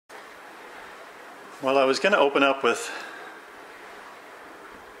Well, I was going to open up with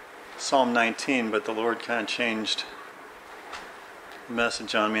Psalm 19, but the Lord kind of changed the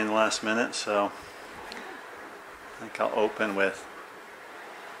message on me in the last minute, so I think I'll open with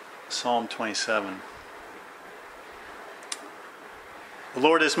Psalm 27. The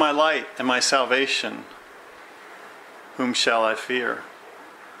Lord is my light and my salvation. Whom shall I fear?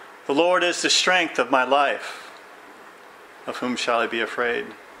 The Lord is the strength of my life. Of whom shall I be afraid?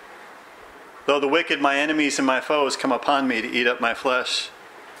 Though the wicked, my enemies and my foes, come upon me to eat up my flesh,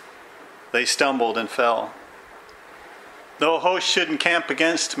 they stumbled and fell. Though a host should encamp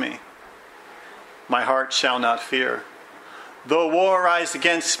against me, my heart shall not fear. Though war rise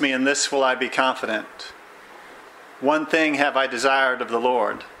against me, in this will I be confident. One thing have I desired of the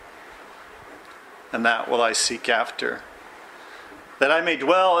Lord, and that will I seek after, that I may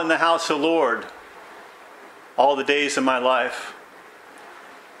dwell in the house of the Lord all the days of my life,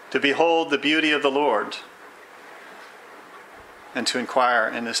 to behold the beauty of the Lord, and to inquire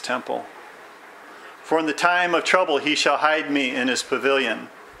in his temple. For in the time of trouble he shall hide me in his pavilion.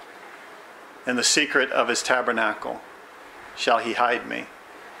 In the secret of his tabernacle shall he hide me.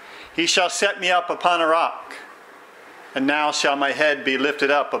 He shall set me up upon a rock, and now shall my head be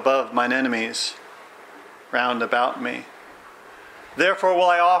lifted up above mine enemies round about me. Therefore will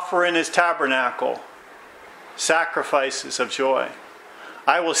I offer in his tabernacle sacrifices of joy.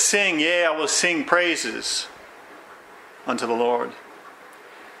 I will sing, yea, I will sing praises unto the Lord.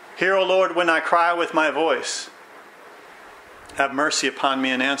 Hear, O Lord, when I cry with my voice. Have mercy upon me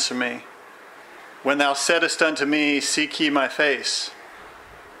and answer me. When thou saidest unto me, seek ye my face,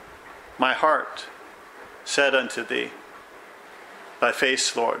 my heart said unto thee, thy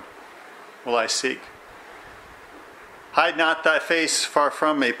face, Lord, will I seek. Hide not thy face far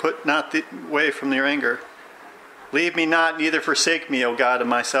from me. Put not away from your anger. Leave me not, neither forsake me, O God of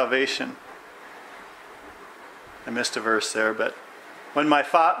my salvation. I missed a verse there, but when my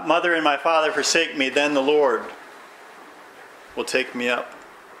mother and my father forsake me, then the Lord will take me up.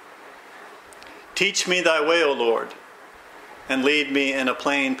 Teach me thy way, O Lord, and lead me in a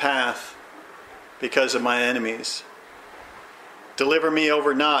plain path because of my enemies. Deliver me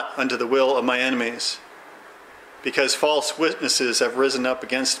over not unto the will of my enemies, because false witnesses have risen up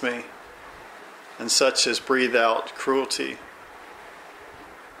against me, and such as breathe out cruelty.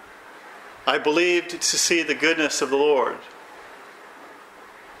 I believed to see the goodness of the Lord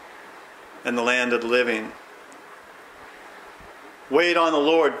in the land of the living. Wait on the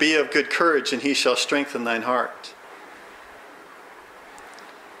Lord, be of good courage, and he shall strengthen thine heart.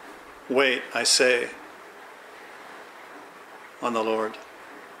 Wait, I say, on the Lord.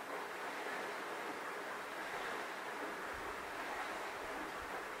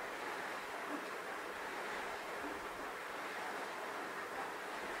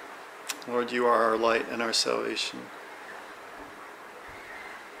 Lord, you are our light and our salvation.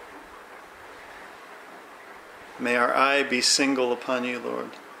 May our eye be single upon you,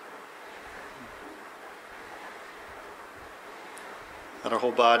 Lord. That our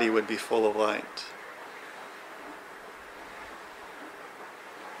whole body would be full of light.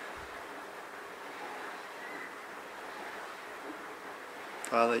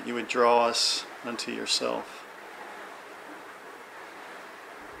 Father, that you would draw us unto yourself.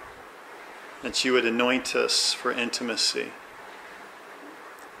 That you would anoint us for intimacy,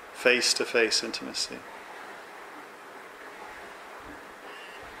 face-to-face intimacy.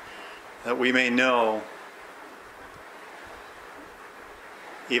 That we may know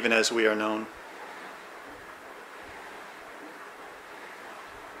even as we are known.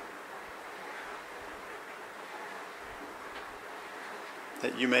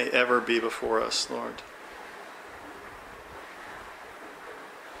 That you may ever be before us, Lord.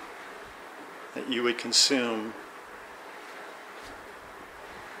 That you would consume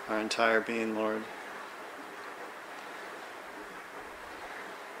our entire being, Lord.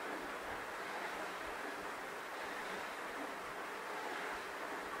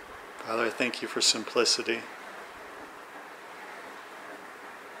 Father, I thank you for simplicity.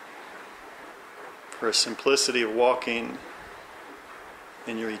 For a simplicity of walking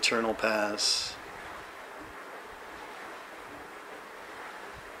in your eternal paths.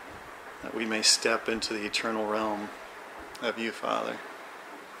 That we may step into the eternal realm of you, Father,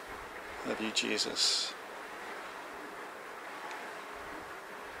 of you, Jesus.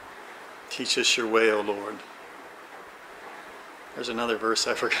 Teach us your way, O Lord. There's another verse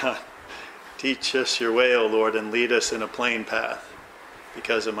I forgot. Teach us your way, O Lord, and lead us in a plain path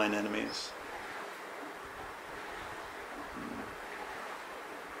because of mine enemies.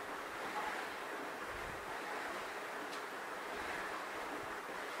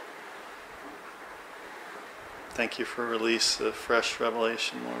 Thank you for release of fresh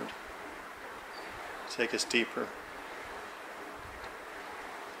revelation, Lord. Take us deeper.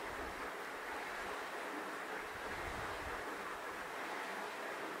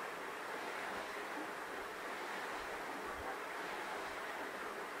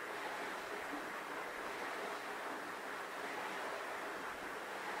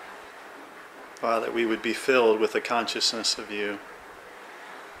 Father, that we would be filled with the consciousness of you.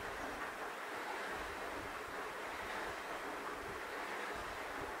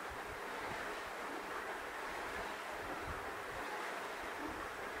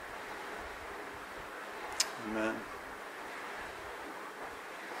 Amen.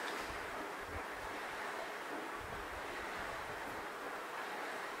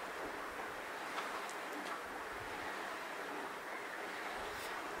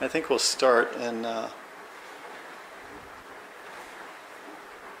 I think we'll start in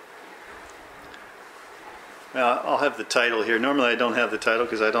I'll have the title here. Normally I don't have the title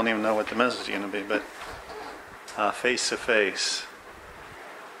because I don't even know what the message is going to be, but face to face.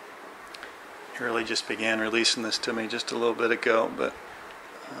 He really just began releasing this to me just a little bit ago, but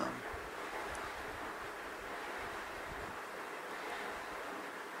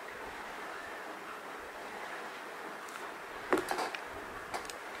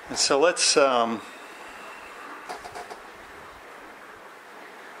and so let's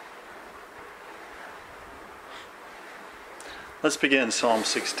begin Psalm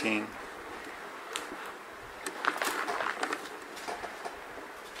 16.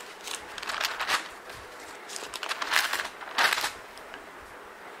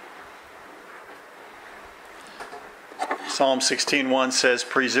 Psalm 16:1 says,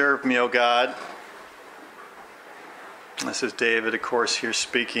 "Preserve me, O God." This is David, of course, here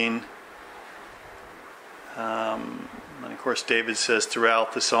speaking. And of course, David says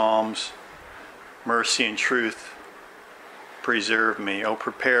throughout the Psalms, "Mercy and truth preserve me. O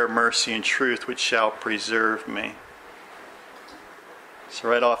prepare mercy and truth, which shall preserve me." So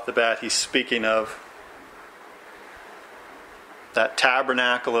right off the bat, he's speaking of that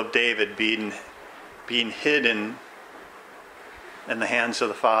tabernacle of David being hidden in the hands of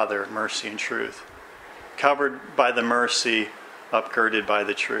the Father, mercy and truth. Covered by the mercy, upgirded by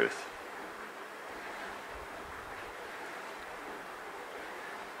the truth.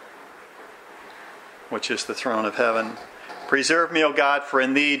 Which is the throne of heaven. "Preserve me, O God, for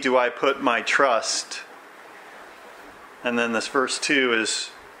in thee do I put my trust." And then this verse 2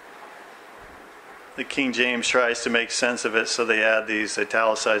 is, the King James tries to make sense of it, so they add these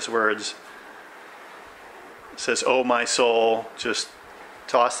italicized words. It says, "O my soul," just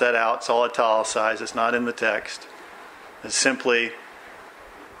toss that out. It's all italicized. It's not in the text. It's simply,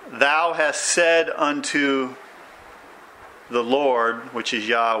 "Thou hast said unto the Lord," which is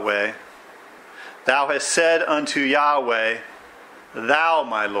Yahweh, "Thou hast said unto Yahweh, Thou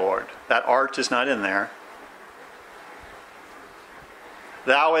my Lord." That art is not in there.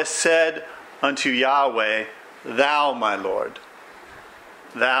 "Thou hast said unto Yahweh, Thou my Lord,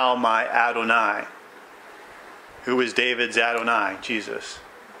 Thou my Adonai." Who is David's Adonai? Jesus,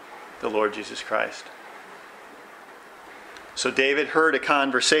 the Lord Jesus Christ. So David heard a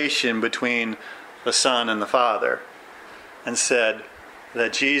conversation between the Son and the Father and said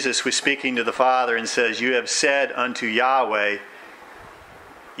that Jesus was speaking to the Father and says, "You have said unto Yahweh,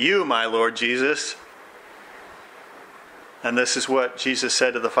 You, my Lord Jesus." And this is what Jesus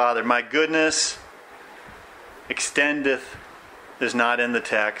said to the Father, "My goodness extendeth," is not in the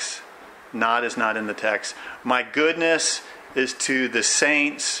text. Not is not in the text. "My goodness is to the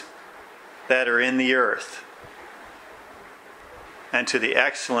saints that are in the earth, and to the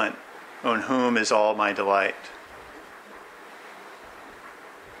excellent on whom is all my delight."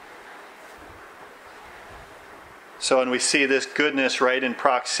 So, and we see this goodness right in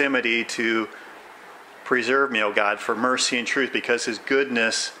proximity to "Preserve me, O God, for mercy and truth," because His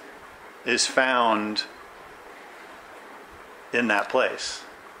goodness is found in that place.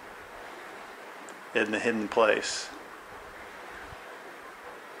 In the hidden place.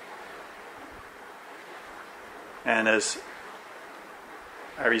 And as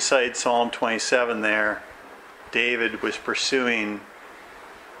I recite Psalm 27 there, David was pursuing,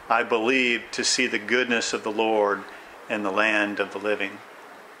 "I believe, to see the goodness of the Lord in the land of the living."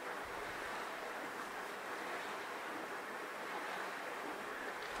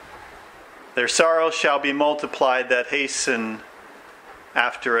 "Their sorrows shall be multiplied that hasten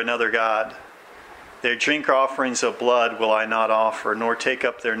after another God. Their drink offerings of blood will I not offer, nor take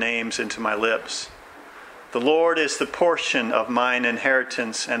up their names into my lips. The Lord is the portion of mine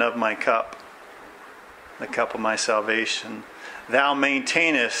inheritance and of my cup, the cup of my salvation. Thou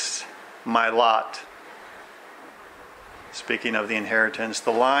maintainest my lot. speaking of the inheritance.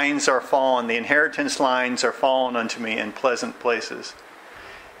 The lines are fallen, the inheritance lines are fallen unto me in pleasant places.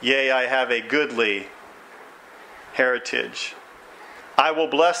 Yea, I have a goodly heritage. I will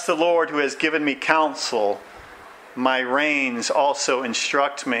bless the Lord who has given me counsel. My reins also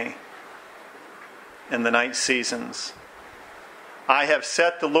instruct me in the night seasons. I have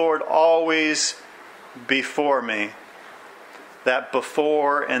set the Lord always before me. That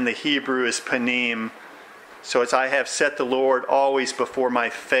before in the Hebrew is panim. So it's I have set the Lord always before my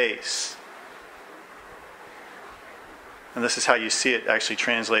face. And this is how you see it actually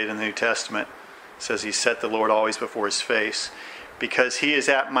translated in the New Testament. It says he set the Lord always before his face. Because he is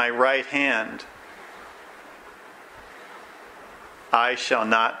at my right hand, I shall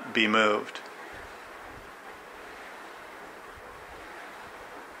not be moved.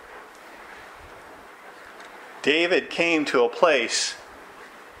 David came to a place,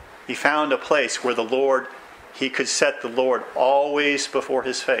 he found a place where he could set the Lord always before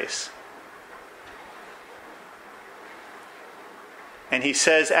his face. And he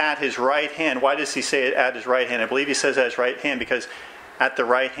says at his right hand. Why does he say it at his right hand? I believe he says at his right hand because at the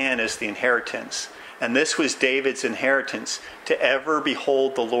right hand is the inheritance. And this was David's inheritance, to ever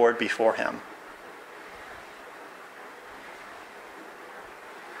behold the Lord before him.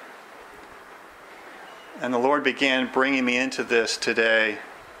 And the Lord began bringing me into this today.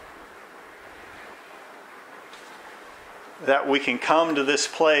 That we can come to this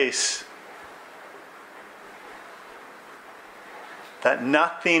place that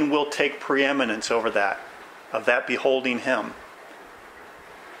nothing will take preeminence over that, of that beholding him.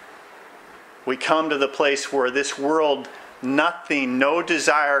 We come to the place where this world, nothing, no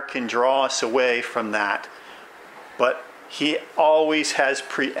desire can draw us away from that. But he always has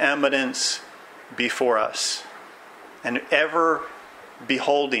preeminence before us, and ever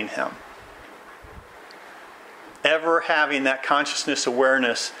beholding him, ever having that consciousness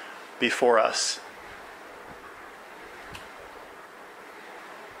awareness before us.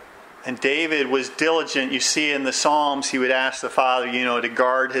 And David was diligent. You see in the Psalms, he would ask the Father, to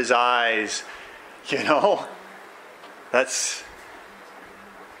guard his eyes. That's...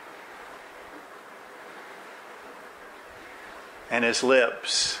 And his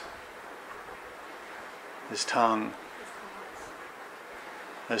lips, his tongue,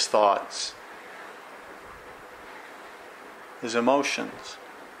 his thoughts, his emotions.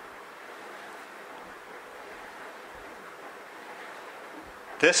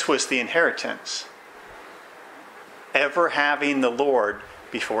 This was the inheritance. Ever having the Lord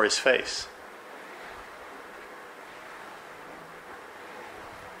before his face.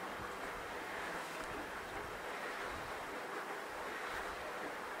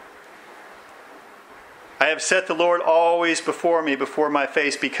 I have set the Lord always before me, before my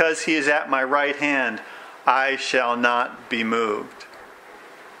face. Because he is at my right hand, I shall not be moved.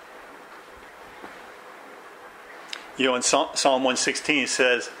 In Psalm 116 it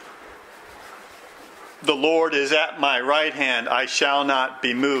says, the Lord is at my right hand, I shall not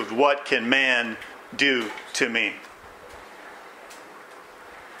be moved. What can man do to me?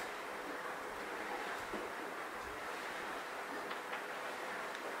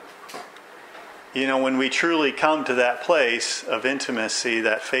 When we truly come to that place of intimacy,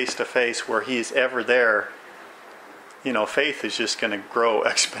 that face-to-face where he's ever there, faith is just going to grow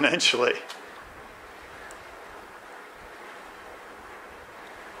exponentially.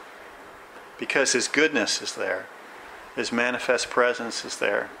 Because his goodness is there. His manifest presence is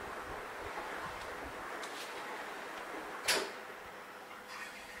there.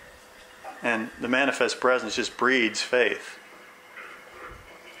 And the manifest presence just breeds faith.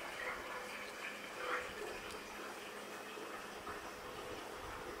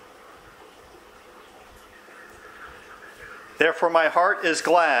 Therefore my heart is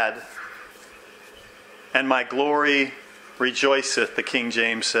glad, and my glory rejoiceth, the King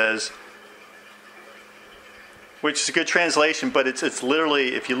James says. Which is a good translation, but it's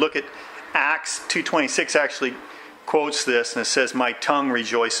literally, if you look at Acts 2:26 actually quotes this, and it says, my tongue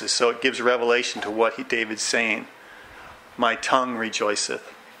rejoices. So it gives revelation to what David's saying. My tongue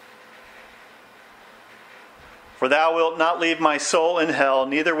rejoiceth. For thou wilt not leave my soul in hell,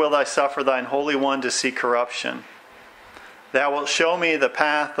 neither will I suffer thine Holy One to see corruption. Thou wilt show me the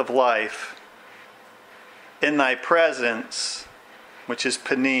path of life. In thy presence, which is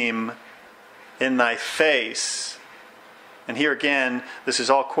panim, in thy face. And here again, this is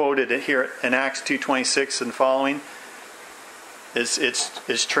all quoted here in Acts 2:26 and following.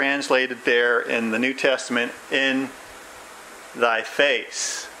 It's translated there in the New Testament, in thy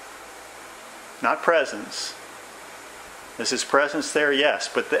face. Not presence. This is presence there, yes,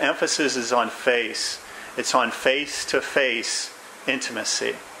 but the emphasis is on face. It's on face-to-face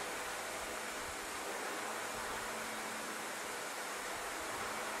intimacy.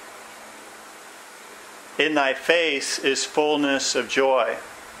 In thy face is fullness of joy.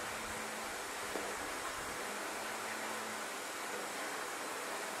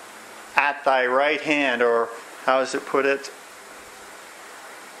 At thy right hand, or how does it put it?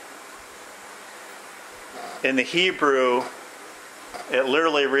 In the Hebrew, it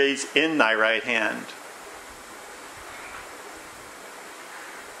literally reads, in thy right hand.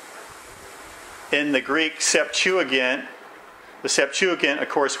 In the Greek Septuagint, the Septuagint, of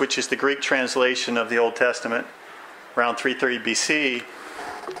course, which is the Greek translation of the Old Testament, around 330 BC,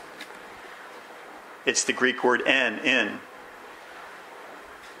 it's the Greek word in.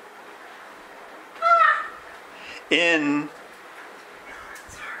 In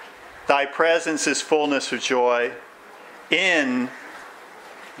thy presence is fullness of joy. In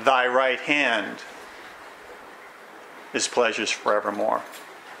thy right hand is pleasures forevermore.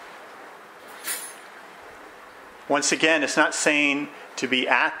 Once again, it's not saying to be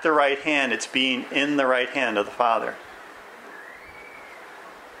at the right hand, it's being in the right hand of the Father.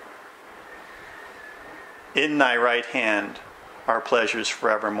 In thy right hand are pleasures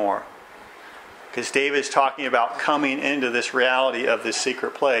forevermore. Because David is talking about coming into this reality of this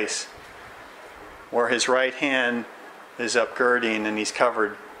secret place where his right hand is upgirding and he's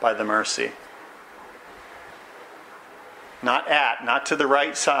covered by the mercy. Not to the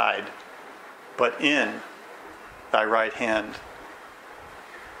right side, but in thy right hand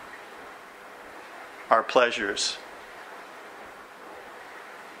are pleasures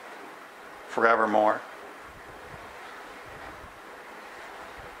forevermore.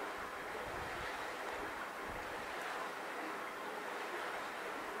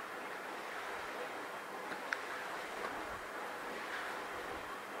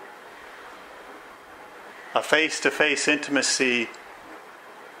 A face-to-face intimacy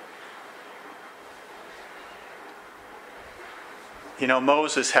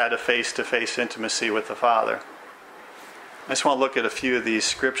Moses had a face-to-face intimacy with the Father. I just want to look at a few of these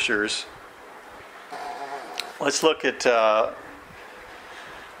scriptures. Let's look at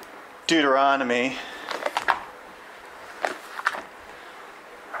Deuteronomy.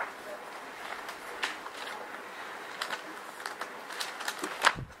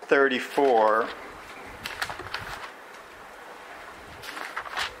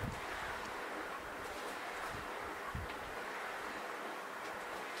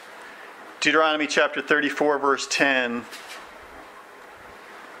 Deuteronomy chapter 34, verse 10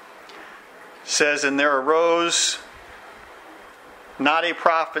 says, And there arose not a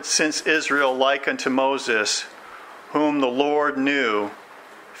prophet since Israel like unto Moses, whom the Lord knew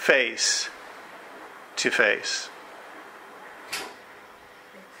face to face.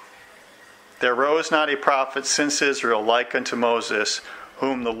 There arose not a prophet since Israel like unto Moses,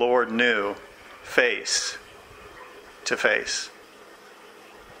 whom the Lord knew face to face.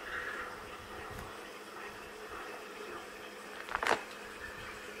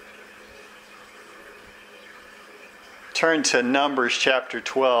 Turn to Numbers chapter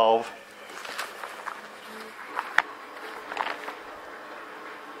 12.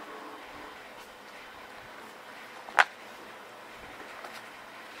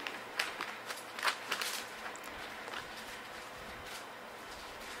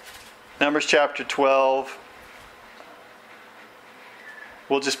 Numbers chapter 12.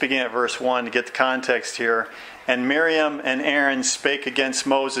 We'll just begin at verse 1 to get the context here. And Miriam and Aaron spake against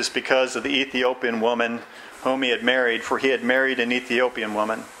Moses because of the Ethiopian woman whom he had married, for he had married an Ethiopian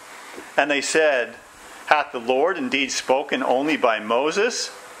woman. And they said, Hath the Lord indeed spoken only by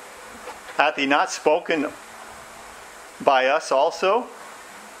Moses? Hath he not spoken by us also?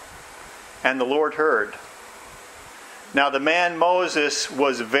 And the Lord heard. Now the man Moses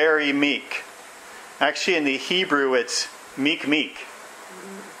was very meek. Actually in the Hebrew it's meek.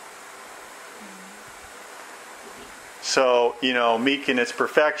 So, meek in its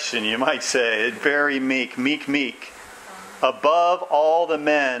perfection, you might say. Very meek. Above all the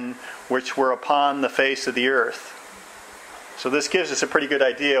men which were upon the face of the earth. So this gives us a pretty good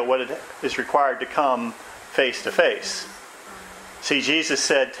idea what it is required to come face to face. See, Jesus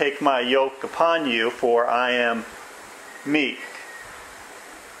said, Take my yoke upon you, for I am meek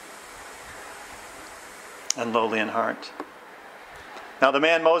and lowly in heart. Now the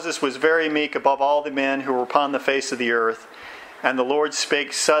man Moses was very meek above all the men who were upon the face of the earth. And the Lord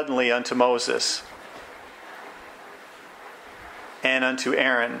spake suddenly unto Moses and unto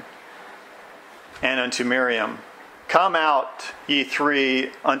Aaron and unto Miriam. Come out, ye three,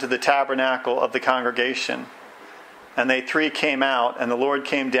 unto the tabernacle of the congregation. And they three came out, and the Lord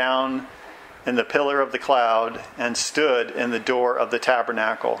came down in the pillar of the cloud and stood in the door of the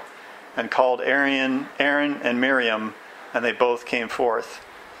tabernacle and called Aaron and Miriam, and they both came forth.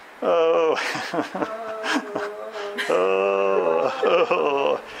 Oh,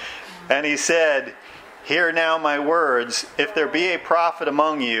 oh. And he said, hear now my words. If there be a prophet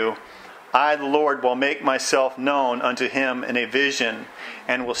among you, I, the Lord, will make myself known unto him in a vision,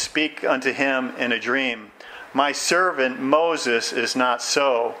 and will speak unto him in a dream. My servant Moses is not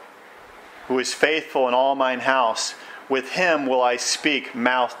so, who is faithful in all mine house. With him will I speak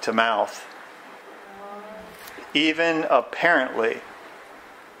mouth to mouth, even apparently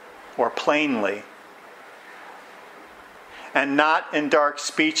or plainly, and not in dark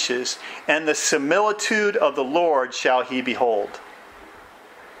speeches. And the similitude of the Lord shall he behold.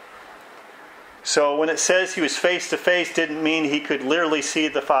 So when it says he was face to face, didn't mean he could literally see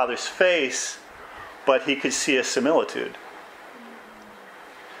the Father's face, but he could see a similitude.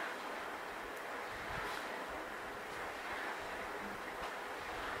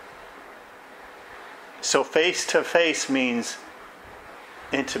 So face to face means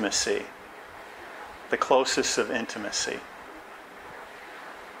intimacy, the closest of intimacy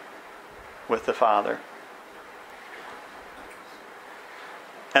with the Father.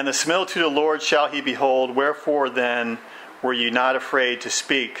 And the similitude of the Lord shall he behold. Wherefore then were ye not afraid to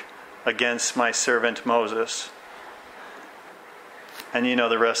speak against my servant Moses? And you know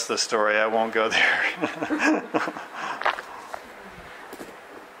the rest of the story. I won't go there.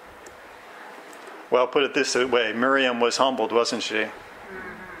 Well, put it this way. Miriam was humbled, wasn't she?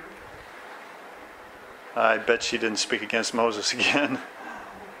 I bet she didn't speak against Moses again.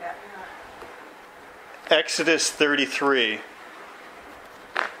 Exodus 33.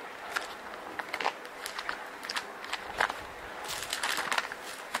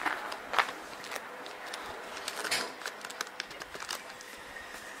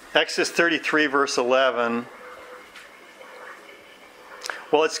 Exodus 33, verse 11.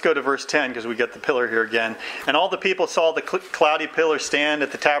 Well, let's go to verse 10 because we got the pillar here again. And all the people saw the cloudy pillar stand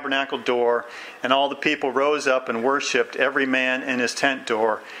at the tabernacle door, and all the people rose up and worshipped, every man in his tent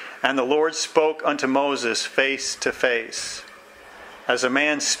door. And the Lord spoke unto Moses face to face, as a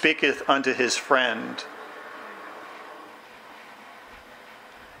man speaketh unto his friend.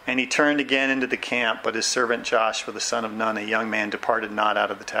 And he turned again into the camp, but his servant Joshua, the son of Nun, a young man, departed not out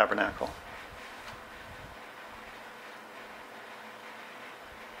of the tabernacle.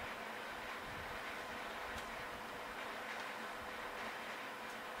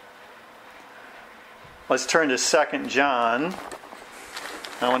 Let's turn to 2 John.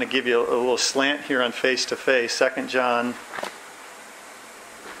 I want to give you a little slant here on face to face. 2 John,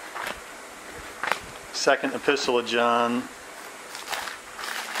 second epistle of John.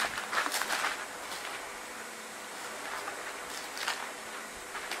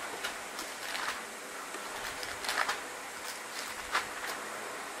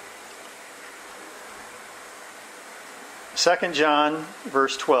 Second John,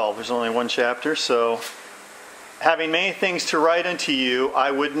 verse 12. There's only one chapter, so having many things to write unto you,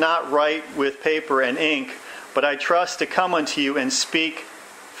 I would not write with paper and ink, but I trust to come unto you and speak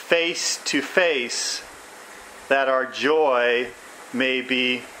face to face, that our joy may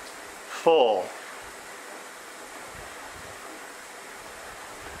be full.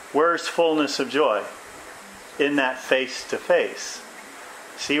 Where's fullness of joy? In that face to face.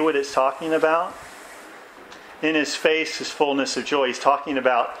 See what it's talking about? In his face is fullness of joy. He's talking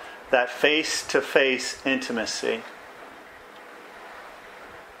about that face-to-face intimacy.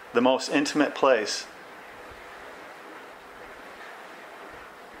 The most intimate place.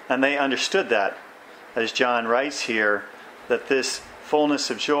 And they understood that, as John writes here, that this fullness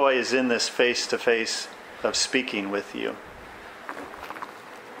of joy is in this face-to-face of speaking with you.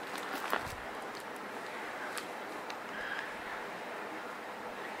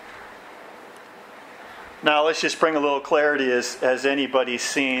 Now let's just bring a little clarity. Has anybody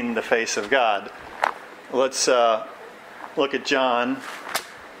seen the face of God? Let's look at John,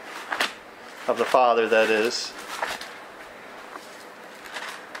 of the Father that is.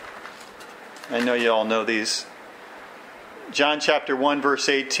 I know you all know these. John chapter 1 verse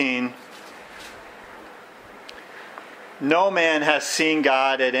 18. No man has seen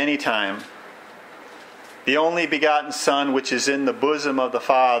God at any time. The only begotten Son, which is in the bosom of the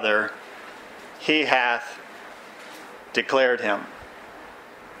Father, He hath declared him,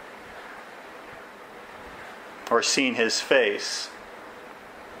 or seen his face.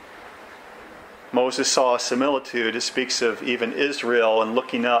 Moses saw a similitude. It speaks of even Israel, and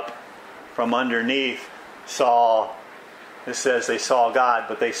looking up from underneath it says they saw God,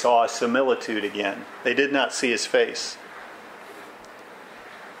 but they saw a similitude again. They did not see his face.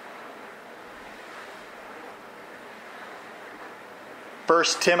 1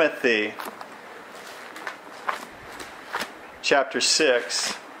 Timothy chapter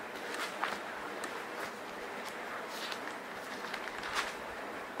 6.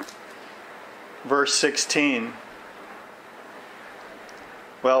 Verse 16.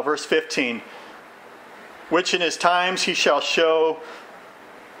 Well, verse 15. Which in his times he shall show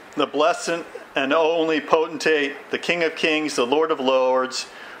the blessed and only potentate, the King of kings, the Lord of lords,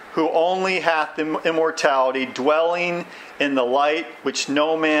 who only hath immortality, dwelling in the light which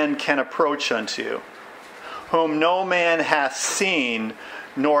no man can approach unto, whom no man hath seen,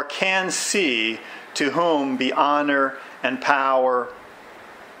 nor can see, to whom be honor and power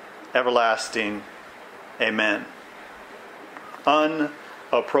everlasting. Amen.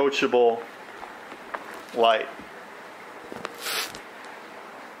 Unapproachable light.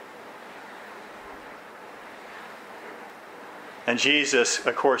 And Jesus,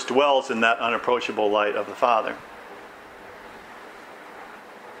 of course, dwells in that unapproachable light of the Father.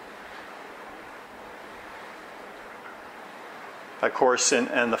 Of course,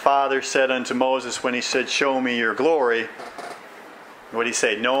 and the Father said unto Moses when he said, "Show me your glory," what did he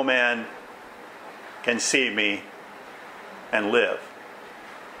say? "No man can see me and live."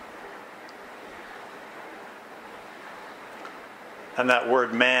 And that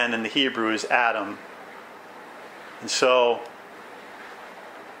word man in the Hebrew is Adam. And so,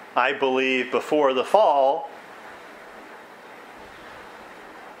 I believe before the fall,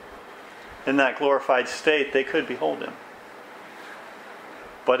 in that glorified state, they could behold him.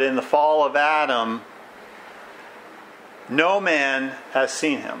 But in the fall of Adam, no man has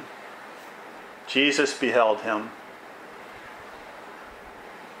seen him. Jesus beheld him.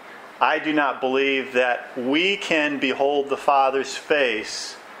 I do not believe that we can behold the Father's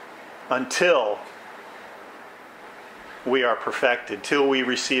face until we are perfected, till we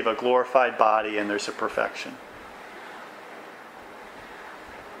receive a glorified body and there's a perfection.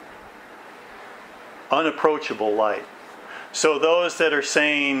 Unapproachable light. So those that are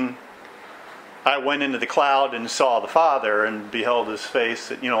saying, "I went into the cloud and saw the Father and beheld his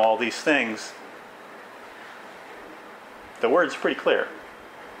face," all these things, the word's pretty clear.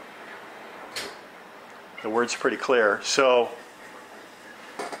 The word's pretty clear. So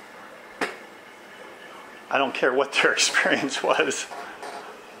I don't care what their experience was.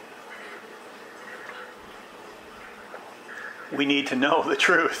 We need to know the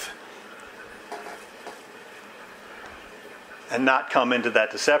truth and not come into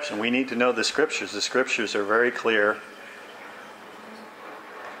that deception. We need to know the Scriptures. The Scriptures are very clear.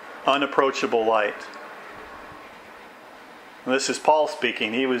 Unapproachable light. And this is Paul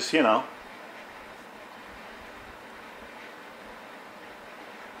speaking. He was,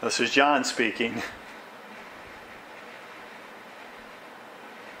 This is John speaking.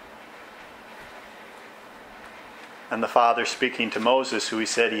 And the Father speaking to Moses, who he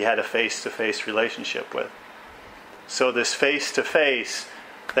said he had a face-to-face relationship with. So this face-to-face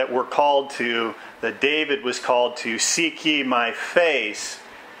that we're called to, that David was called to, "Seek ye my face,"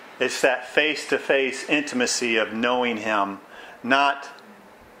 it's that face-to-face intimacy of knowing him, not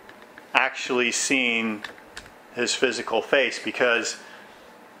actually seeing his physical face, because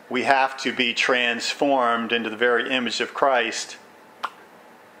we have to be transformed into the very image of Christ.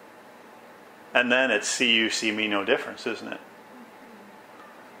 And then it's "see you, see me, no difference," isn't it?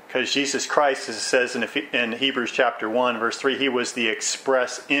 Because Jesus Christ, as it says in Hebrews chapter 1, verse 3, he was the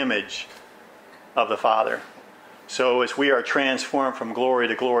express image of the Father. So as we are transformed from glory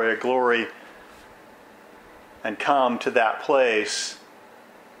to glory to glory and come to that place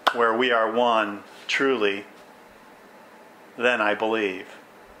where we are one truly, then I believe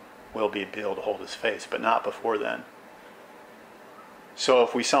we'll be able to hold his face, but not before then. So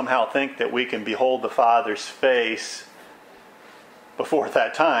if we somehow think that we can behold the Father's face before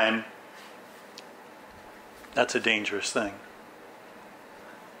that time, that's a dangerous thing.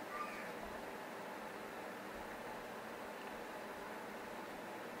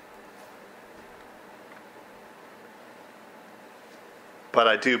 But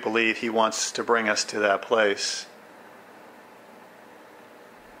I do believe he wants to bring us to that place.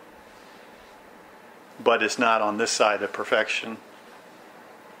 But it's not on this side of perfection.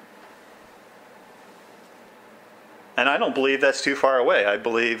 And I don't believe that's too far away. I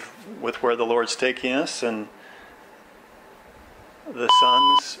believe with where the Lord's taking us and the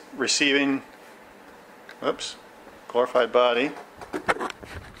Son's receiving, glorified body.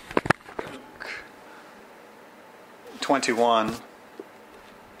 21.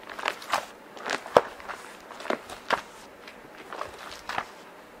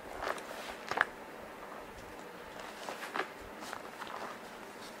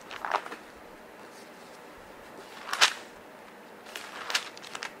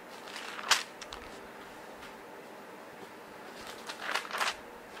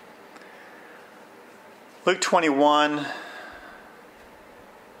 Luke 21,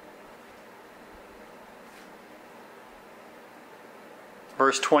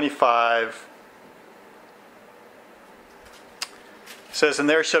 verse 25 says, "And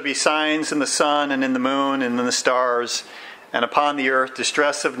there shall be signs in the sun and in the moon and in the stars, and upon the earth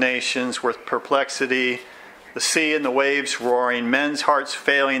distress of nations with perplexity, the sea and the waves roaring, men's hearts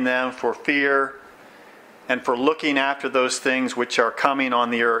failing them for fear and for looking after those things which are coming on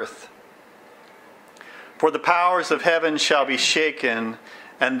the earth. For the powers of heaven shall be shaken,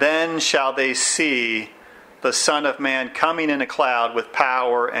 and then shall they see the Son of Man coming in a cloud with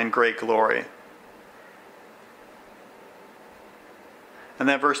power and great glory." And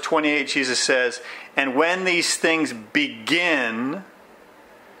then verse 28, Jesus says, "And when these things begin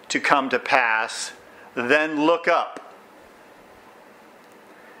to come to pass, then look up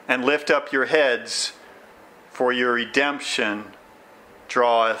and lift up your heads, for your redemption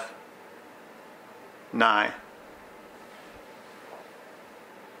draweth nigh."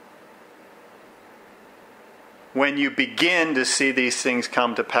 When you begin to see these things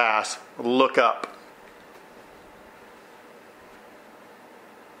come to pass, look up.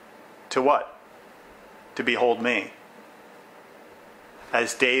 To what? To behold me.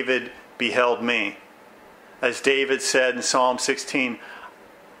 As David beheld me. As David said in Psalm 16,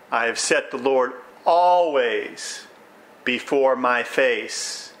 "I have set the Lord always before my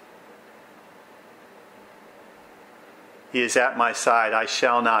face. He is at my side, I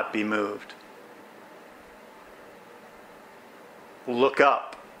shall not be moved." Look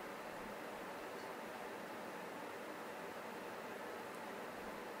up.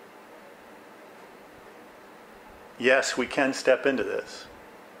 Yes, we can step into this.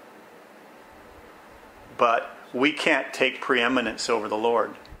 But we can't take preeminence over the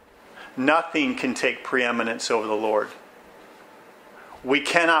Lord. Nothing can take preeminence over the Lord. We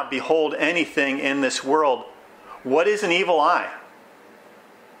cannot behold anything in this world. What is an evil eye?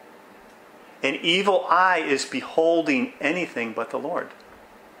 An evil eye is beholding anything but the Lord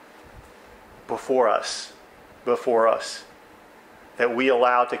before us, that we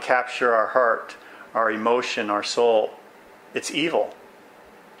allow to capture our heart, our emotion, our soul. It's evil.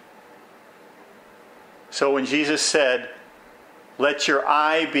 So when Jesus said, "Let your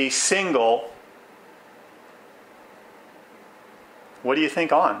eye be single," what do you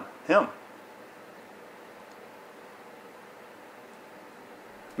think on? Him.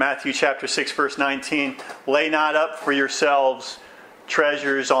 Matthew chapter 6, verse 19, "Lay not up for yourselves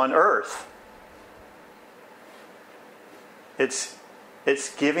treasures on earth." It's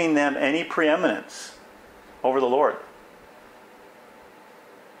giving them any preeminence over the Lord.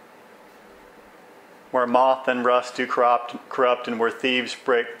 Where moth and rust do corrupt, and where thieves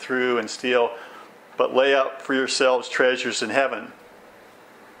break through and steal, but lay up for yourselves treasures in heaven.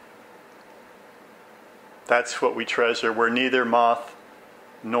 That's what we treasure, where neither moth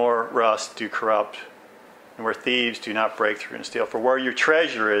nor rust do corrupt, and where thieves do not break through and steal. For where your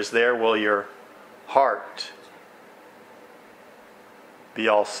treasure is, there will your heart be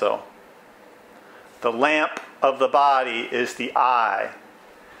also. The lamp of the body is the eye.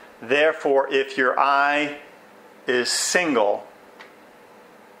 Therefore, if your eye is single,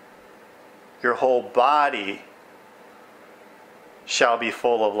 your whole body shall be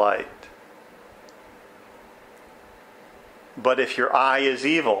full of light. But if your eye is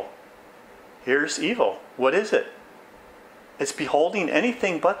evil, here's evil. What is it? It's beholding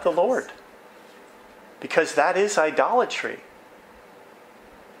anything but the Lord. Because that is idolatry.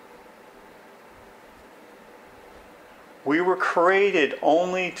 We were created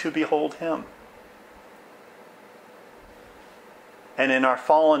only to behold Him. And in our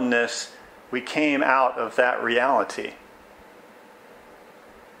fallenness, we came out of that reality.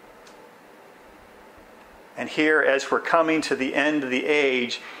 And here, as we're coming to the end of the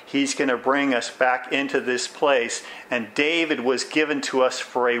age, He's going to bring us back into this place. And David was given to us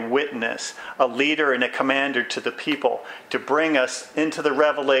for a witness, a leader and a commander to the people, to bring us into the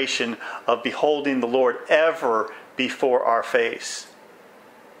revelation of beholding the Lord ever before our face.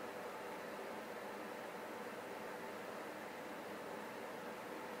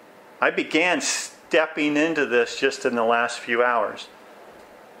 I began stepping into this just in the last few hours.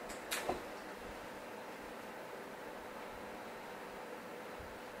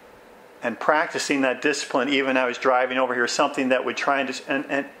 And practicing that discipline, even I was driving over here, something that would try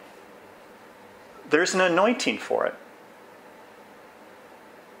and there's an anointing for it.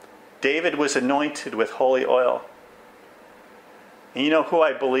 David was anointed with holy oil. And you know who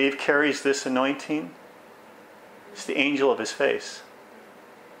I believe carries this anointing? It's the angel of His face.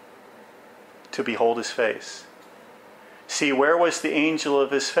 To behold His face. See, where was the angel of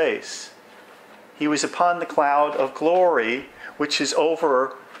His face? He was upon the cloud of glory, which is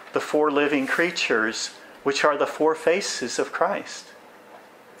over the four living creatures, which are the four faces of Christ.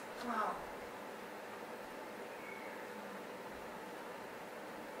 Wow.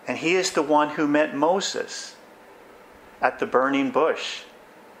 And he is the one who met Moses at the burning bush.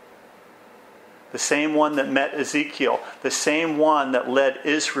 The same one that met Ezekiel. The same one that led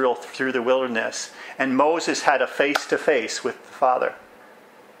Israel through the wilderness. And Moses had a face-to-face with the Father.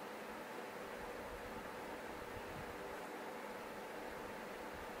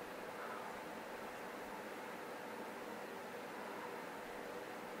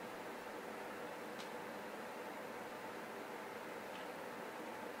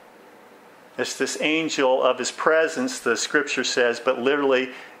 It's this angel of his presence, the scripture says, but literally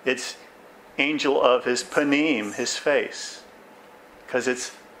it's angel of his panim, his face. Because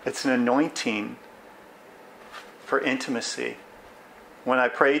it's an anointing for intimacy. When I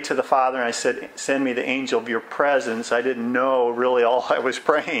prayed to the Father and I said, send me the angel of your presence, I didn't know really all I was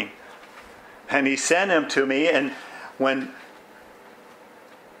praying. And he sent him to me, and when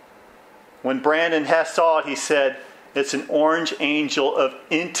Brandon Hess saw it, he said, it's an orange angel of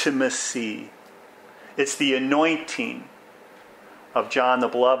intimacy. It's the anointing of John the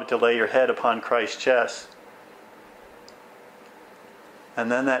Beloved to lay your head upon Christ's chest. And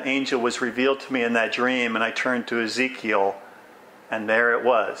then that angel was revealed to me in that dream, and I turned to Ezekiel, and there it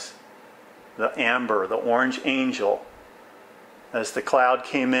was. The amber, the orange angel. As the cloud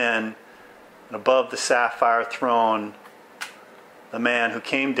came in, and above the sapphire throne, the man who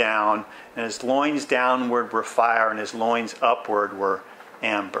came down, and his loins downward were fire, and his loins upward were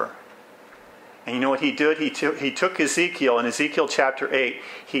amber. And you know what he did? He took Ezekiel, in Ezekiel chapter 8,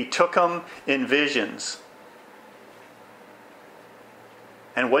 he took him in visions.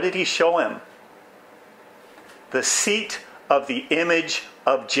 And what did he show him? The seat of the image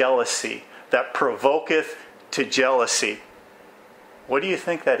of jealousy, that provoketh to jealousy. What do you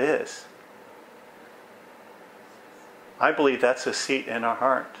think that is? I believe that's a seat in our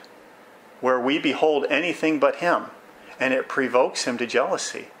heart, where we behold anything but him, and it provokes him to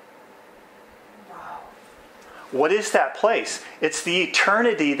jealousy. Wow. What is that place? It's the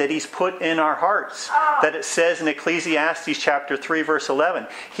eternity that he's put in our hearts. That it says in Ecclesiastes chapter 3 verse 11.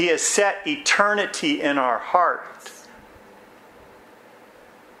 He has set eternity in our heart.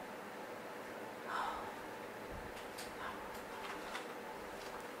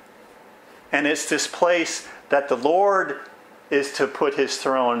 And it's this place that the Lord is to put his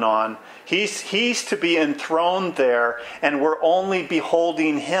throne on. He's to be enthroned there, and we're only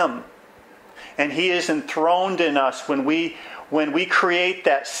beholding him. And he is enthroned in us when we create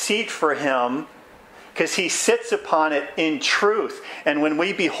that seat for him, because he sits upon it in truth. And when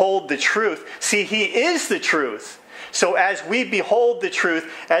we behold the truth, see, he is the truth. So as we behold the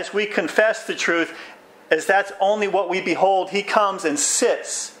truth, as we confess the truth, as that's only what we behold, he comes and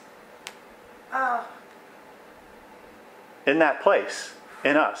sits in that place,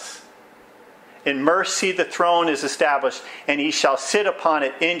 in us. In mercy the throne is established, and he shall sit upon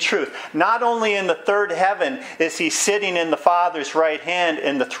it in truth. Not only in the third heaven is he sitting in the Father's right hand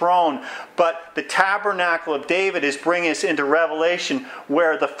in the throne, but the tabernacle of David is bringing us into Revelation,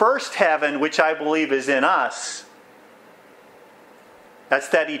 where the first heaven, which I believe is in us, that's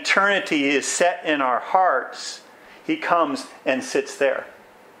that eternity is set in our hearts. He comes and sits there.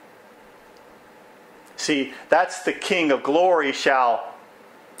 See, that's the King of glory shall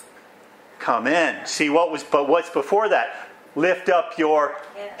come in. See, what's before that? Lift up your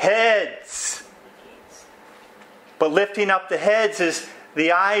heads. But lifting up the heads is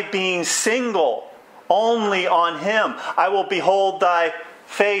the eye being single, only on him. I will behold thy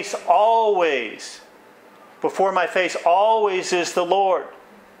face always. Before my face always is the Lord.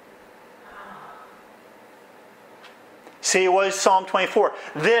 See, what is Psalm 24?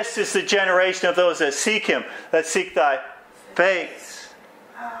 This is the generation of those that seek him, that seek thy face.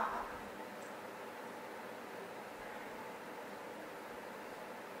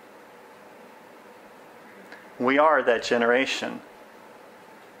 We are that generation.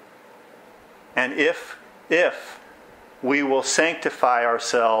 And if we will sanctify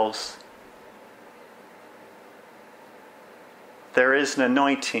ourselves, there is an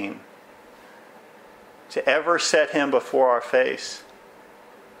anointing to ever set him before our face.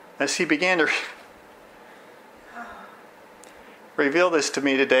 As he began to reveal this to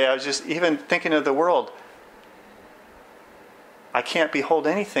me today, I was just even thinking of the world. I can't behold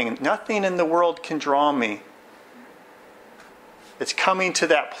anything. Nothing in the world can draw me. It's coming to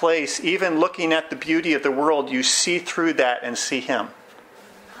that place. Even looking at the beauty of the world, you see through that and see him.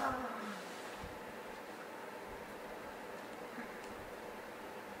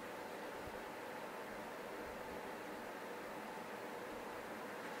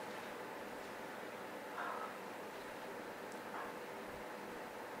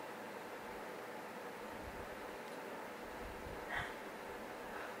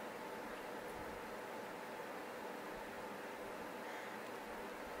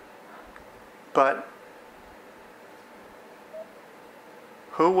 But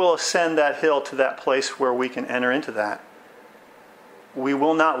who will ascend that hill to that place where we can enter into that? We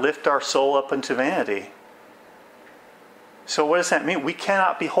will not lift our soul up into vanity. So what does that mean? We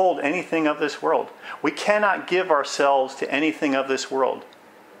cannot behold anything of this world. We cannot give ourselves to anything of this world.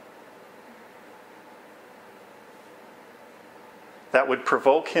 That would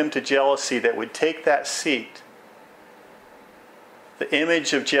provoke him to jealousy, that would take that seat. The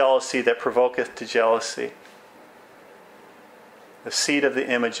image of jealousy that provoketh to jealousy. The seed of the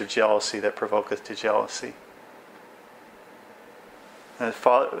image of jealousy that provoketh to jealousy. And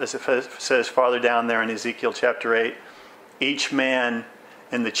as it says farther down there in Ezekiel chapter 8, each man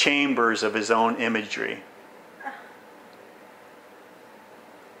in the chambers of his own imagery.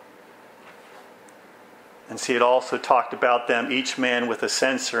 And see, it also talked about them, each man with a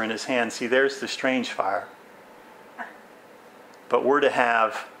censer in his hand. See, there's the strange fire. But we're to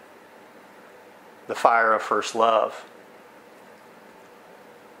have the fire of first love.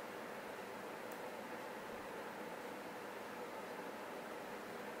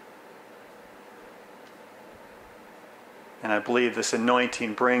 And I believe this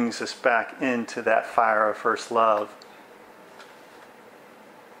anointing brings us back into that fire of first love.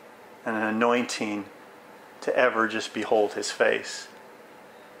 And an anointing to ever just behold his face.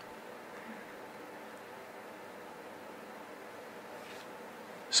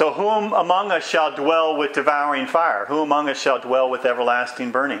 So whom among us shall dwell with devouring fire? Who among us shall dwell with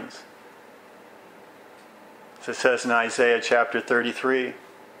everlasting burnings? As it says in Isaiah chapter 33.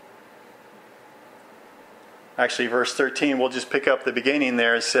 Actually, verse 13, we'll just pick up the beginning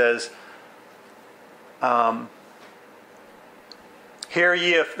there. It says, hear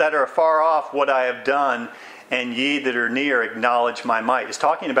ye that are far off what I have done, and ye that are near acknowledge my might. It's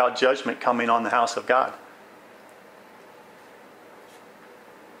talking about judgment coming on the house of God.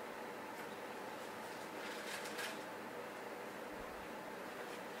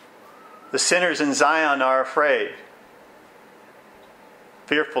 The sinners in Zion are afraid.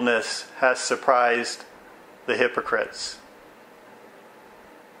 Fearfulness has surprised the hypocrites.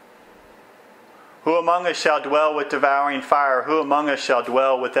 Who among us shall dwell with devouring fire? Who among us shall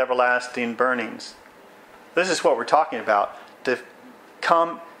dwell with everlasting burnings? This is what we're talking about. To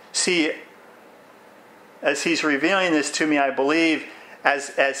come see, as he's revealing this to me, I believe,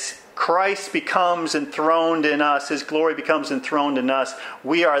 as Christ becomes enthroned in us, his glory becomes enthroned in us,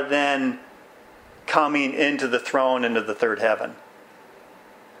 we are then coming into the throne, into the third heaven.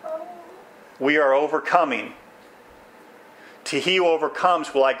 We are overcoming. To he who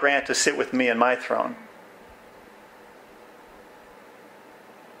overcomes will I grant to sit with me in my throne.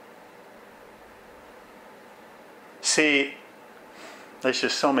 See, there's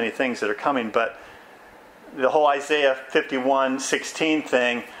just so many things that are coming, but the whole Isaiah 51:16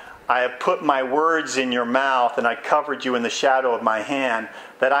 thing, I have put my words in your mouth and I covered you in the shadow of my hand,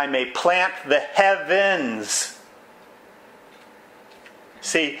 that I may plant the heavens.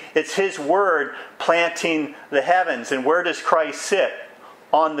 See, it's his word planting the heavens. And where does Christ sit?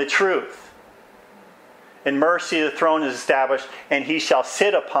 On the truth. In mercy the throne is established, and he shall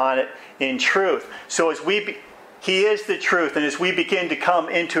sit upon it in truth. So as he is the truth, and as we begin to come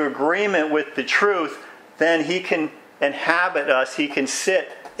into agreement with the truth, then he can inhabit us, he can sit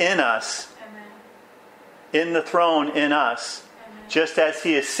in us. Amen. In the throne in us. Amen. Just as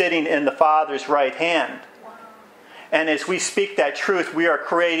he is sitting in the Father's right hand. And as we speak that truth, we are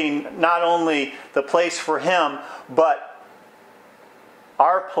creating not only the place for him, but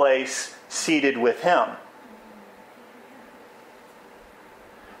our place seated with him.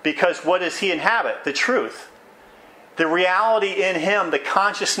 Because what does he inhabit? The truth. The reality in him, the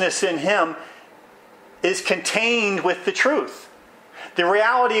consciousness in him, is contained with the truth. The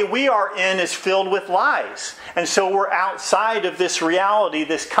reality we are in is filled with lies. And so we're outside of this reality,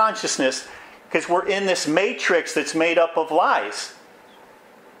 this consciousness, because we're in this matrix that's made up of lies.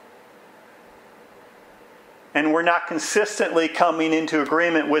 And we're not consistently coming into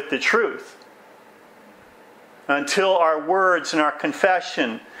agreement with the truth. Until our words and our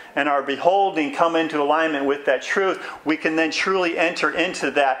confession and our beholding come into alignment with that truth, we can then truly enter into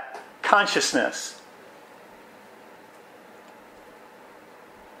that consciousness.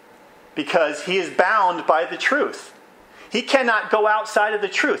 Because he is bound by the truth. He cannot go outside of the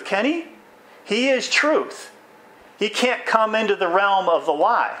truth, can he? He is truth. He can't come into the realm of the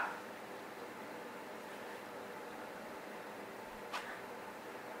lie.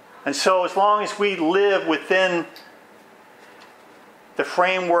 And so as long as we live within the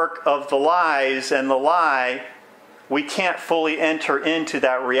framework of the lies and the lie, we can't fully enter into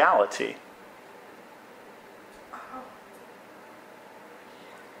that reality.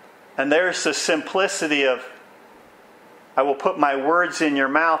 And there's the simplicity of, I will put my words in your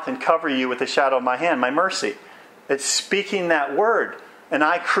mouth and cover you with the shadow of my hand, my mercy. It's speaking that word. And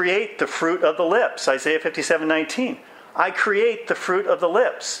I create the fruit of the lips. Isaiah 57:19. I create the fruit of the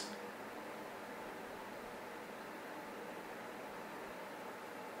lips.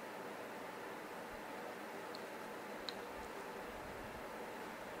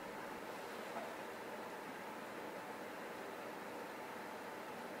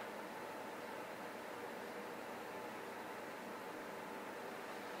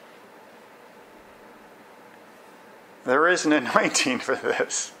 There is an anointing for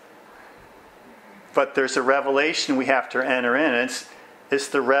this. But there's a revelation we have to enter in. It's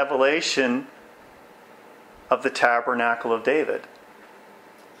the revelation of the tabernacle of David.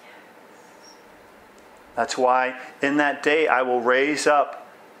 That's why in that day I will raise up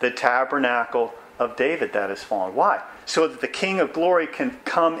the tabernacle of David that has fallen. Why? So that the King of glory can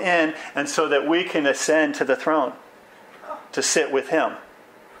come in and so that we can ascend to the throne to sit with him.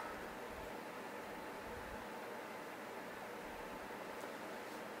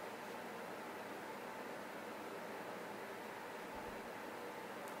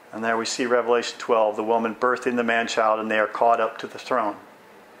 And there we see Revelation 12, the woman birthing the man-child, and they are caught up to the throne.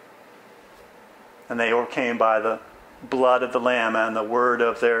 And they overcame by the blood of the Lamb and the word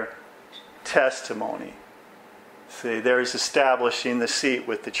of their testimony. See, there's establishing the seat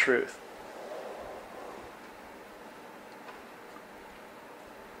with the truth.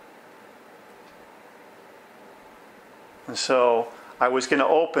 And so I was going to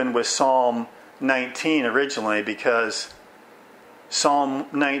open with Psalm 19 originally because Psalm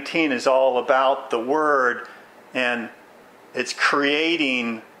 19 is all about the Word and its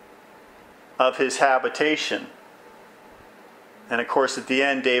creating of His habitation. And of course at the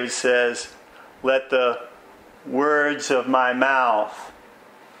end David says, let the words of my mouth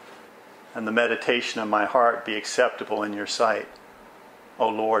and the meditation of my heart be acceptable in your sight, O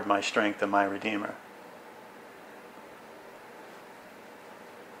Lord, my strength and my Redeemer.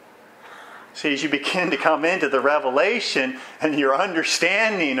 See, as you begin to come into the revelation and your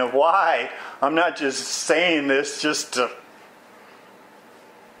understanding of why, I'm not just saying this just to...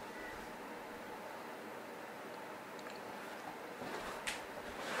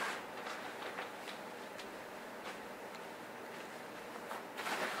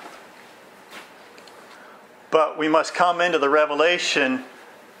 But we must come into the revelation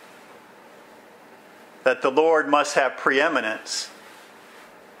that the Lord must have preeminence.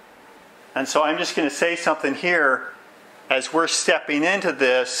 And so I'm just going to say something here as we're stepping into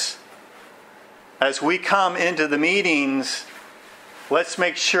this. As we come into the meetings, let's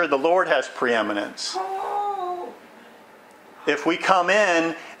make sure the Lord has preeminence. If we come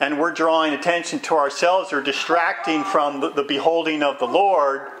in and we're drawing attention to ourselves or distracting from the beholding of the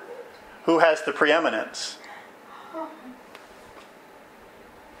Lord, who has the preeminence?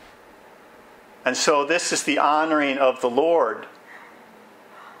 And so this is the honoring of the Lord.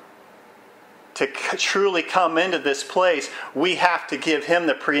 To truly come into this place, we have to give Him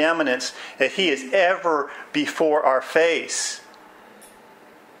the preeminence that He is ever before our face.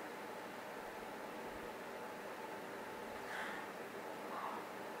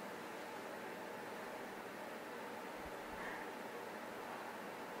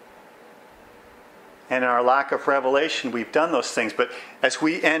 And in our lack of revelation, we've done those things. But as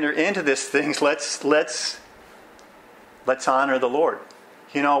we enter into these things, let's honor the Lord.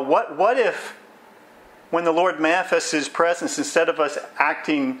 You know, what if when the Lord manifests His presence, instead of us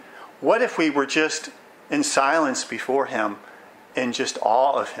acting, what if we were just in silence before Him, in just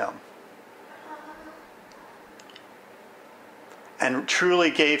awe of Him? And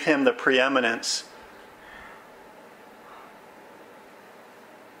truly gave Him the preeminence.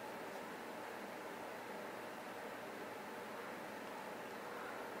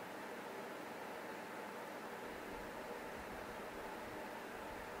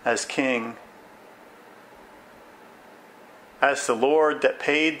 As King. As the Lord that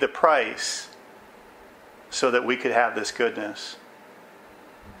paid the price so that we could have this goodness.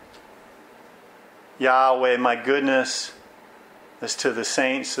 Yahweh, my goodness is to the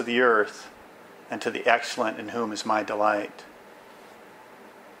saints of the earth and to the excellent in whom is my delight.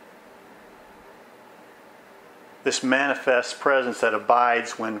 This manifest presence that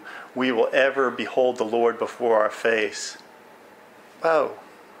abides when we will ever behold the Lord before our face. Oh.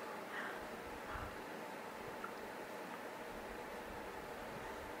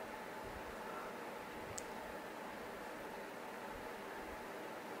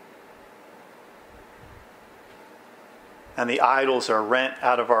 And the idols are rent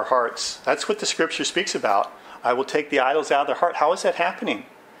out of our hearts. That's what the Scripture speaks about. I will take the idols out of their heart. How is that happening?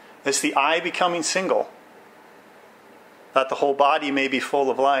 It's the eye becoming single, that the whole body may be full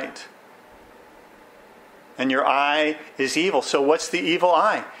of light. And your eye is evil. So what's the evil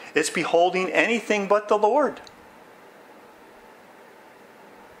eye? It's beholding anything but the Lord.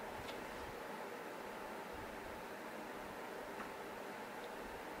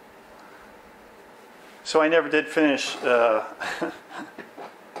 So I never did finish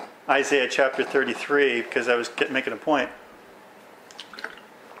Isaiah chapter 33 because I was making a point.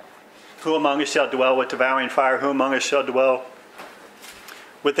 Who among us shall dwell with devouring fire? Who among us shall dwell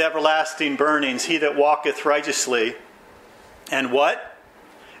with everlasting burnings? He that walketh righteously, and what?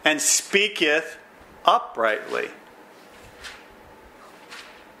 And speaketh uprightly.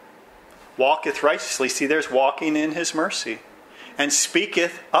 Walketh righteously. See, there's walking in his mercy. And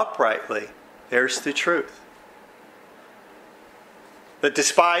speaketh uprightly. There's the truth. That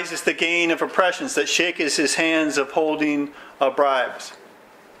despises the gain of oppressions, that shaketh his hands of holding of bribes.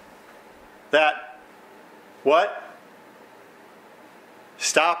 That, what?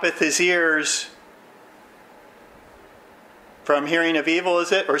 Stoppeth his ears from hearing of evil,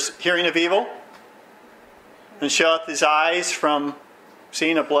 is it? Or hearing of evil? And shuteth his eyes from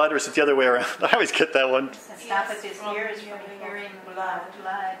seeing of blood, or is it the other way around? I always get that one. Stoppeth his ears from hearing blood,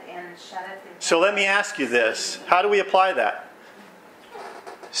 and shutteth his. So let me ask you this. How do we apply that?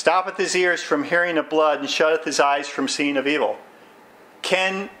 Stoppeth his ears from hearing of blood, and shutteth his eyes from seeing of evil.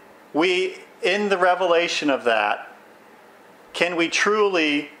 Can we, in the revelation of that, can we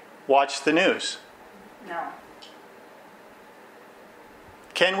truly watch the news? No.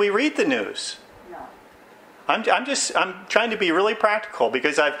 Can we read the news? No. I'm trying to be really practical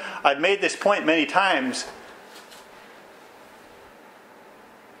because I've made this point many times.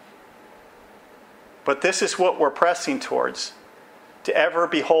 But this is what we're pressing towards. To ever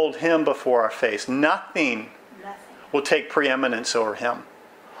behold him before our face. Nothing will take preeminence over him.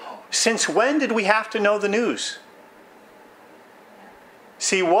 Since when did we have to know the news?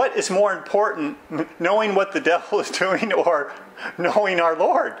 See, what is more important, knowing what the devil is doing or knowing our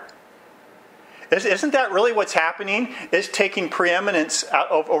Lord? Isn't that really what's happening? It's taking preeminence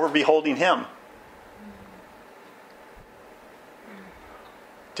over beholding him.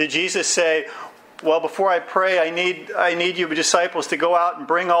 Did Jesus say, well, before I pray, I need you disciples to go out and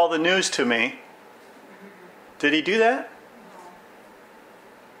bring all the news to me? Did he do that?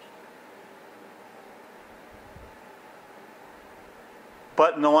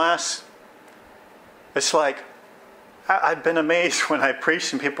 But in the last, it's like, I've been amazed when I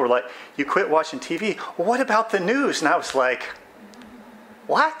preached and people were like, you quit watching TV? Well, what about the news? And I was like,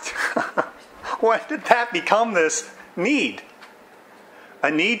 what? When did that become this need?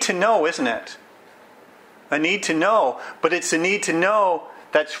 A need to know, isn't it? A need to know. But it's a need to know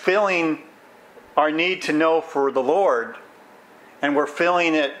that's filling our need to know for the Lord. And we're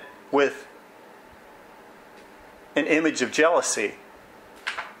filling it with an image of jealousy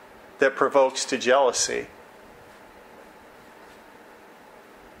that provokes to jealousy.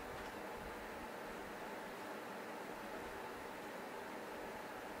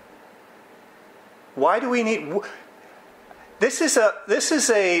 Why do we need... This is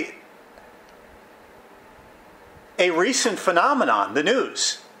a recent phenomenon, the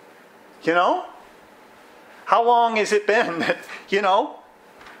news. You know? How long has it been that,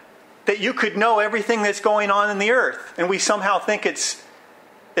 that you could know everything that's going on in the earth, and we somehow think it's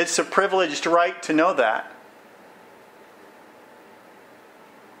a privileged right to know that?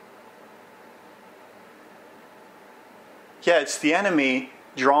 Yeah, it's the enemy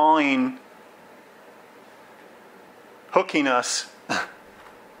hooking us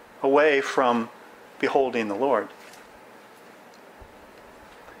away from beholding the Lord.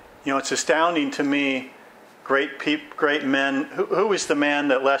 It's astounding to me, great men. Who was the man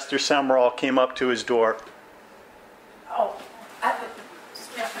that Lester Sumrall came up to his door?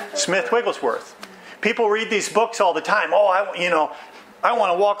 Smith Wigglesworth. People read these books all the time. I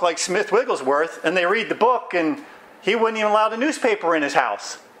want to walk like Smith Wigglesworth. And they read the book, and he wouldn't even allow the newspaper in his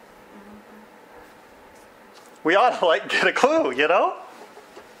house. We ought to get a clue,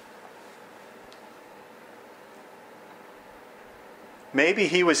 Maybe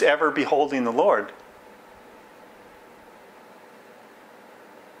he was ever beholding the Lord.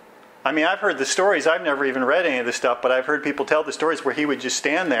 I mean, I've heard the stories. I've never even read any of this stuff, but I've heard people tell the stories where he would just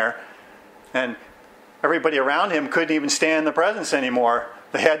stand there and everybody around him couldn't even stand in the presence anymore.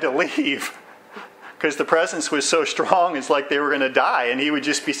 They had to leave because the presence was so strong. It's like they were going to die, and he would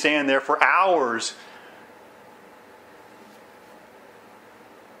just be standing there for hours.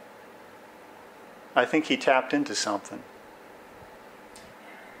 I think he tapped into something.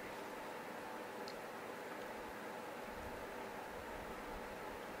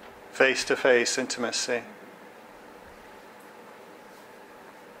 face-to-face intimacy.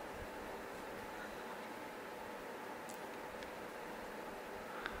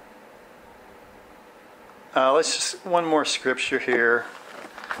 Let's just one more scripture here.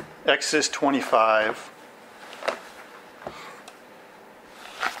 Exodus 25.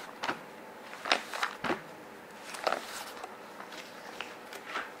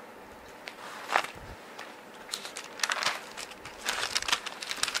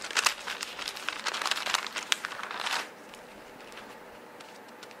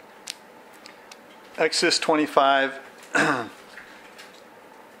 Exodus 25.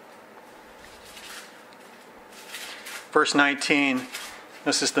 Verse 19,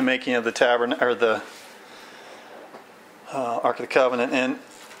 this is the making of the tabernacle, or the Ark of the Covenant. And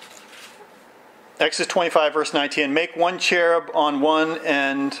Exodus 25, verse 19, make one cherub on one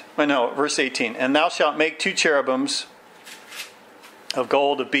end, verse 18, and thou shalt make two cherubims of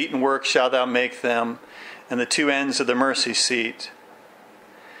gold, of beaten work shalt thou make them, and the two ends of the mercy seat.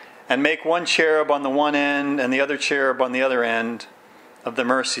 And make one cherub on the one end, and the other cherub on the other end of the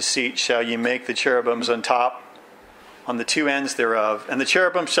mercy seat shall ye make the cherubims on top, on the two ends thereof. And the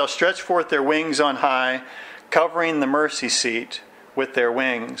cherubim shall stretch forth their wings on high, covering the mercy seat with their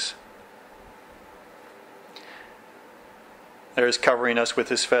wings. There's covering us with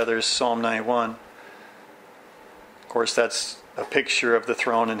his feathers, Psalm 91. Of course, that's a picture of the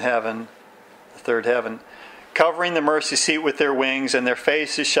throne in heaven, the third heaven. Covering the mercy seat with their wings, and their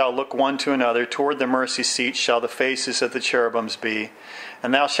faces shall look one to another. Toward the mercy seat shall the faces of the cherubims be.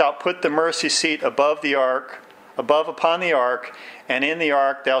 And thou shalt put the mercy seat above the ark, above upon the ark, and in the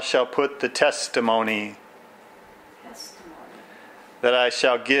ark thou shalt put the testimony that I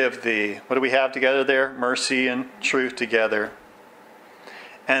shall give thee. What do we have together there? Mercy and truth together.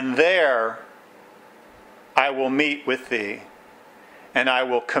 And there I will meet with thee, and I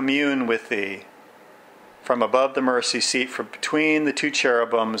will commune with thee from above the mercy seat, from between the two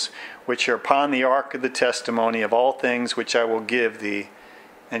cherubims, which are upon the ark of the testimony of all things which I will give thee,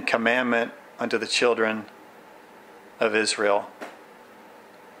 and commandment unto the children of Israel.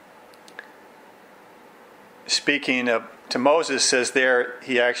 Speaking to Moses, says there,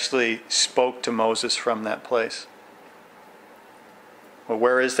 he actually spoke to Moses from that place. Well,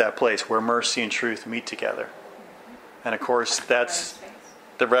 where is that place? Where mercy and truth meet together. And of course, that's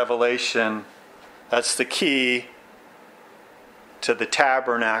the revelation. That's the key to the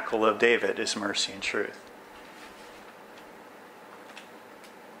tabernacle of David, is mercy and truth.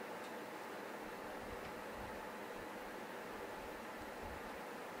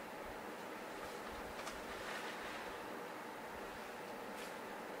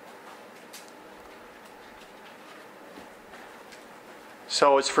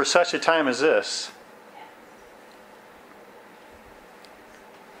 So it's for such a time as this.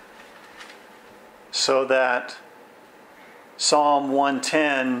 So that Psalm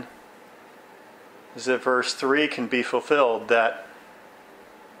 110, is it verse 3, can be fulfilled, that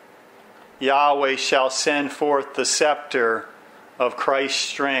Yahweh shall send forth the scepter of Christ's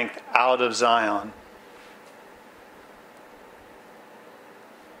strength out of Zion.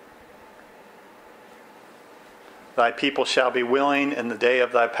 Thy people shall be willing in the day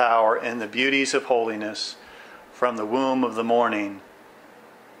of thy power, in the beauties of holiness. From the womb of the morning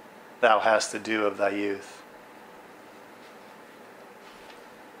thou hast the dew of thy youth.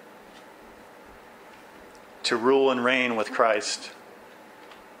 To rule and reign with Christ.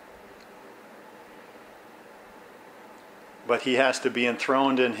 But he has to be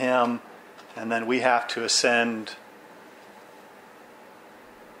enthroned in him, and then we have to ascend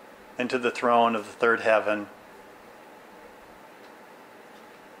into the throne of the third heaven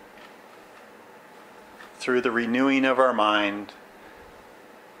through the renewing of our mind,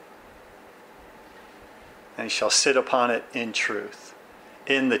 and he shall sit upon it in truth,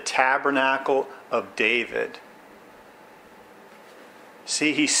 in the tabernacle of David.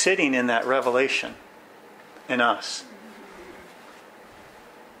 See, he's sitting in that revelation in us.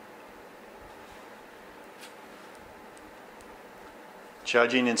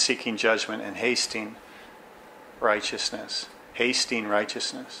 Judging and seeking judgment, and hasting righteousness. Hasting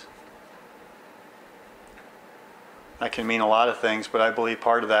righteousness. That can mean a lot of things, but I believe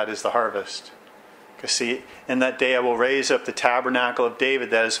part of that is the harvest. Because see, in that day I will raise up the tabernacle of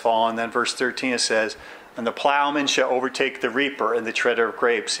David that has fallen. Then verse 13 it says, and the plowman shall overtake the reaper, and the treader of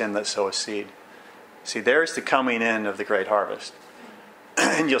grapes him that soweth seed. See, there's the coming in of the great harvest.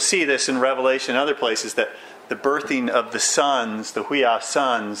 And you'll see this in Revelation and other places, that the birthing of the sons, the Huiah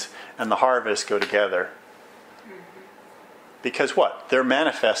sons, and the harvest go together. Because what? They're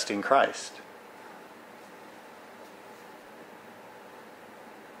manifesting Christ.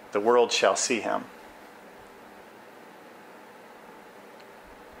 the world shall see him.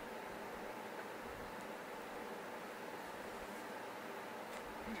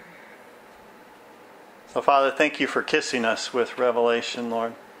 So, Father, thank you for kissing us with revelation,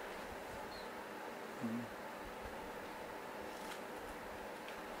 Lord.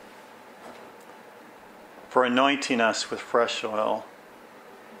 For anointing us with fresh oil.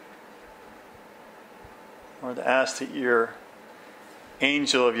 Lord, I ask that your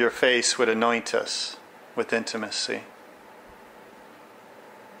angel of your face would anoint us with intimacy.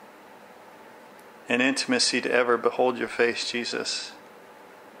 An intimacy to ever behold your face, Jesus.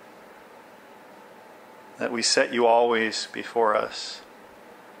 That we set you always before us,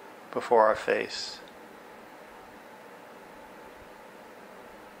 before our face.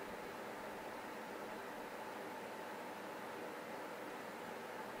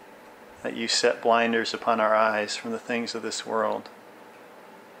 That you set blinders upon our eyes from the things of this world.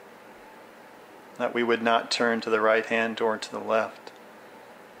 That we would not turn to the right hand or to the left.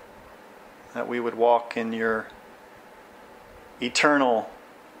 That we would walk in your eternal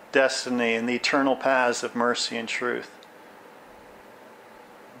destiny and the eternal paths of mercy and truth.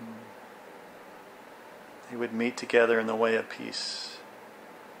 They would meet together in the way of peace.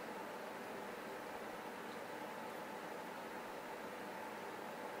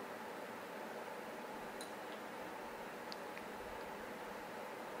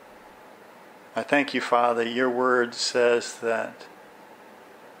 I thank you, Father. Your word says that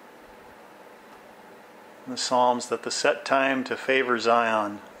in the Psalms that the set time to favor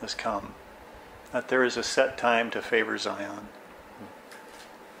Zion has come. That there is a set time to favor Zion.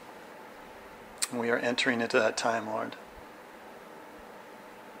 And we are entering into that time, Lord.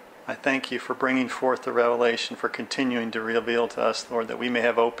 I thank you for bringing forth the revelation, for continuing to reveal to us, Lord, that we may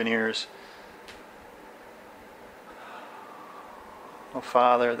have open ears. Oh,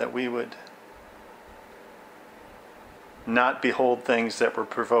 Father, that we would not behold things that would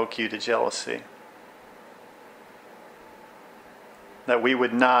provoke you to jealousy. That we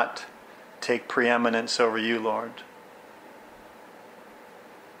would not take preeminence over you, Lord.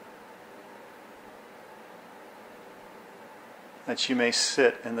 That you may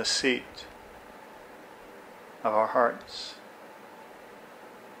sit in the seat of our hearts.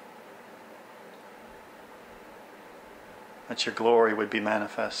 That your glory would be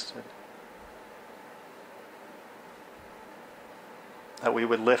manifested. That we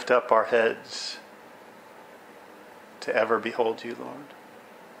would lift up our heads to ever behold you, Lord.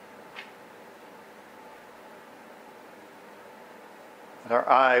 That our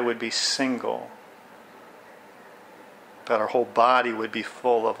eye would be single. That our whole body would be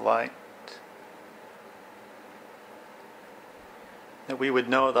full of light. That we would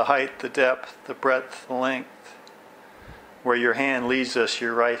know the height, the depth, the breadth, the length. Where your hand leads us,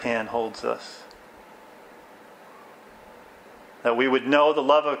 your right hand holds us. That we would know the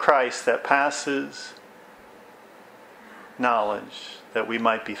love of Christ that passes knowledge, that we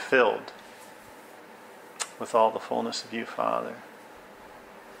might be filled with all the fullness of you, Father.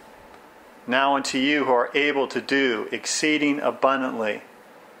 Now unto you who are able to do exceeding abundantly.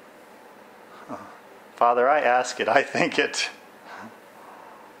 Father, I ask it, I think it.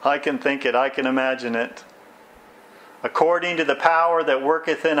 I can think it, I can imagine it. According to the power that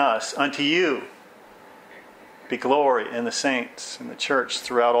worketh in us, unto you be glory in the saints and the church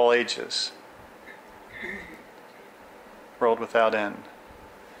throughout all ages, world without end.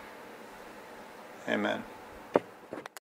 Amen.